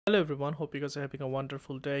Hello everyone, hope you guys are having a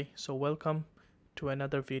wonderful day. So welcome to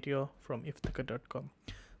another video from iftaka.com.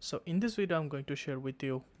 So in this video I'm going to share with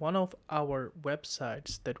you one of our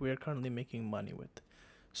websites that we are currently making money with.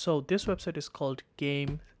 So this website is called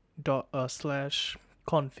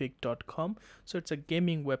game.config.com. So it's a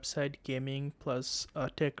gaming website, gaming plus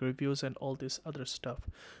tech reviews and all this other stuff.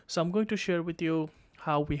 So I'm going to share with you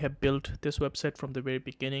how we have built this website from the very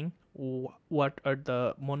beginning, what are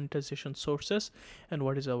the monetization sources, and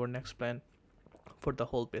what is our next plan for the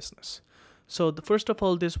whole business. So the first of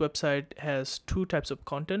all, this website has two types of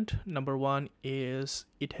content. Number one is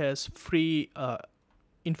it has free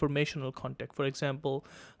informational content. For example,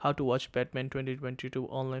 how to watch Batman 2022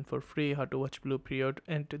 online for free, how to watch Blue Period,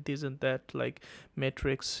 and this and that, like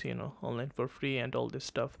Matrix, online for free, and all this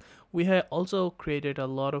stuff. We have also created a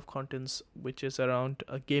lot of contents which is around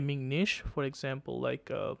a gaming niche. For example,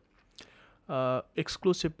 like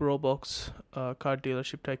exclusive Roblox car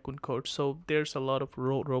dealership tycoon code. So there's a lot of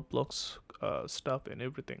Roblox stuff and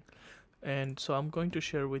everything. And so I'm going to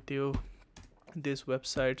share with you this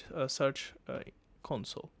website search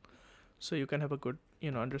console, so you can have a good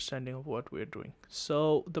understanding of what we're doing.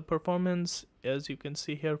 So the performance, as you can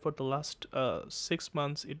see here, for the last 6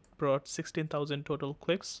 months it brought 16,000 total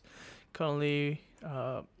clicks. Currently,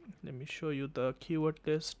 let me show you the keyword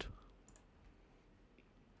list.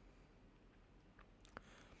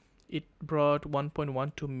 It brought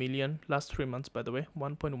 1.12 million last 3 months, by the way.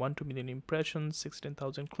 1.12 million impressions,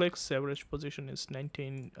 16,000 clicks. Average position is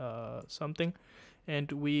 19 something,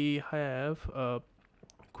 and we have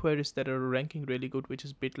queries that are ranking really good, which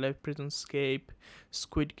is BitLife, Prisonscape,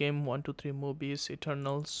 Squid Game, 123 Movies,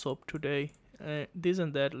 Eternal, Soap Today, this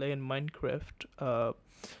and that, like in Minecraft,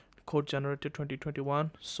 code generator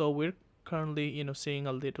 2021. So we're currently seeing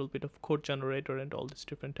a little bit of code generator and all these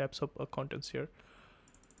different types of contents here.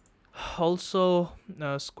 Also,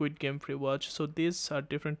 Squid Game free watch. So these are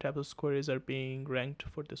different types of queries are being ranked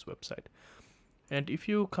for this website. And if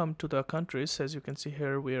you come to the countries, as you can see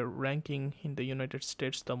here, we are ranking in the United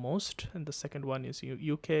States the most, and the second one is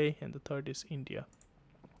UK, and the third is India,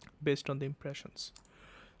 based on the impressions.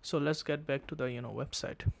 So let's get back to the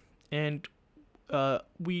website. And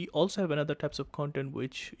we also have another types of content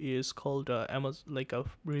which is called Amazon, like a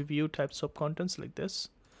review types of contents like this.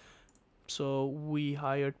 So we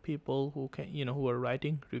hired people who can who are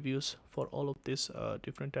writing reviews for all of these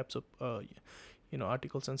different types of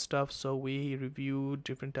articles and stuff. So we review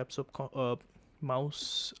different types of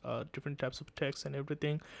mouse, different types of text and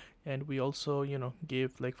everything. And we also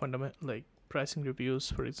give like fundamental, like pricing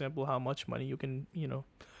reviews. For example, how much money you can you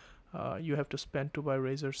have to spend to buy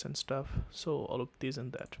razors and stuff. So all of these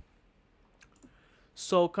and that.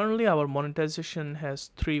 So currently our monetization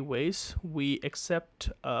has 3 ways. We accept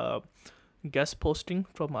guest posting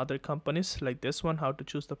from other companies, like this one, how to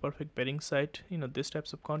choose the perfect betting site, these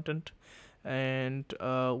types of content. And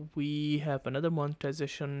we have another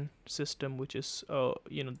monetization system, which is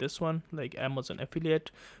this one, like Amazon affiliate.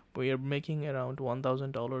 We are making around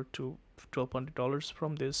 $1,000 to $1,200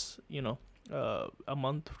 from this, a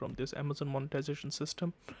month, from this Amazon monetization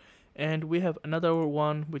system. And we have another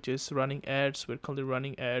one which is running ads. We're currently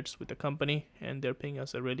running ads with the company, and they're paying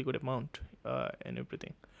us a really good amount and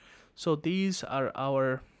everything. So these are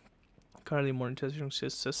our currently monetization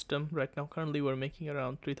system right now. Currently we're making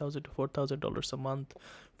around $3,000 to $4,000 a month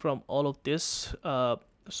from all of this.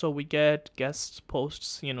 So we get guest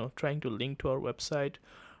posts trying to link to our website.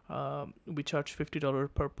 We charge $50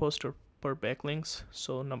 per post or per backlinks,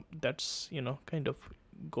 so that's kind of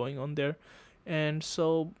going on there. And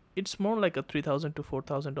so it's more like a $3,000 to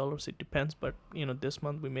 $4,000, it depends. But this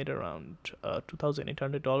month we made around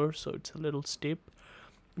 $2,800, so it's a little steep,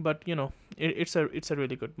 but it's a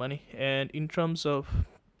really good money. And in terms of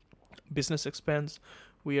business expense,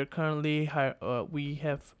 we are currently we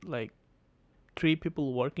have like 3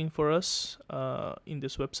 people working for us in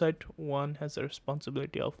this website. One has the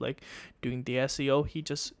responsibility of like doing the SEO. He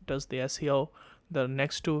just does the SEO. The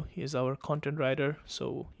next 2 is our content writer,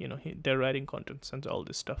 so they're writing contents and all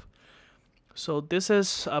this stuff. So this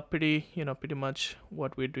is pretty much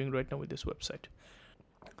what we're doing right now with this website.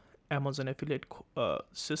 Amazon affiliate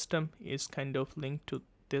system is kind of linked to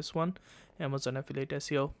this one, Amazon affiliate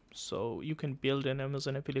SEO. So you can build an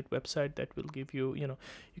Amazon affiliate website that will give you you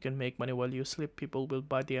can make money while you sleep. People will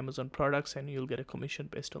buy the Amazon products and you'll get a commission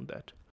based on that.